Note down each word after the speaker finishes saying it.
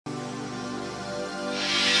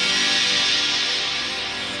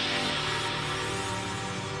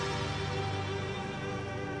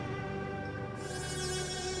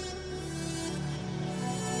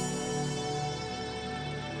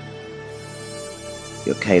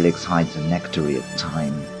Your calyx hides a nectary of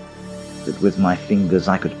time, that with my fingers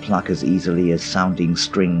I could pluck as easily as sounding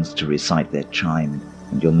strings to recite their chime,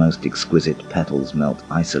 and your most exquisite petals melt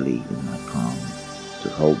icily in my palm, to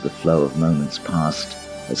hold the flow of moments past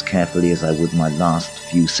as carefully as I would my last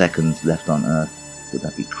few seconds left on earth. Would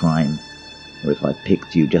that be crime? Or if I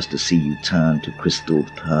picked you just to see you turn to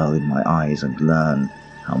crystalled pearl in my eyes and learn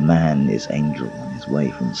how man is angel on his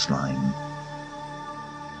way from slime.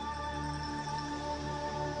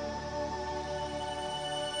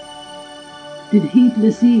 Did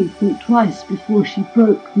heedless Eve think twice before she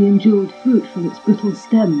broke the enjewelled fruit from its brittle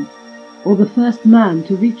stem? Or the first man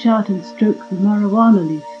to reach out and stroke the marijuana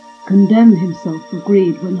leaf condemn himself for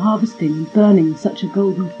greed when harvesting and burning such a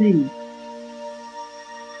golden thing?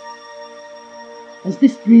 As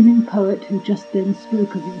this dreaming poet who just then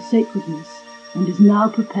spoke of your sacredness, and is now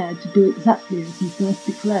prepared to do exactly as he first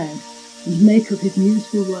declared, and make of his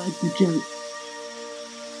museful words a joke.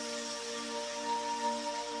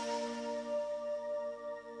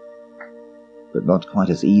 But not quite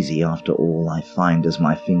as easy after all, I find, as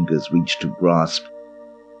my fingers reach to grasp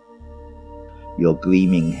your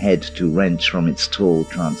gleaming head to wrench from its tall,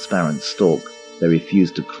 transparent stalk. They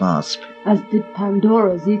refuse to clasp, as did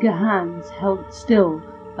Pandora's eager hands held still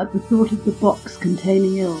at the thought of the box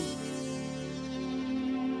containing ill.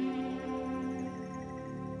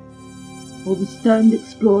 Or the stoned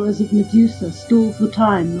explorers of Medusa stall for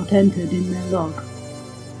time not entered in their log,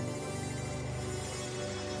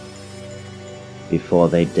 before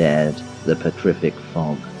they dared the petrific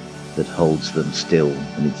fog that holds them still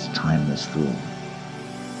in its timeless thrall.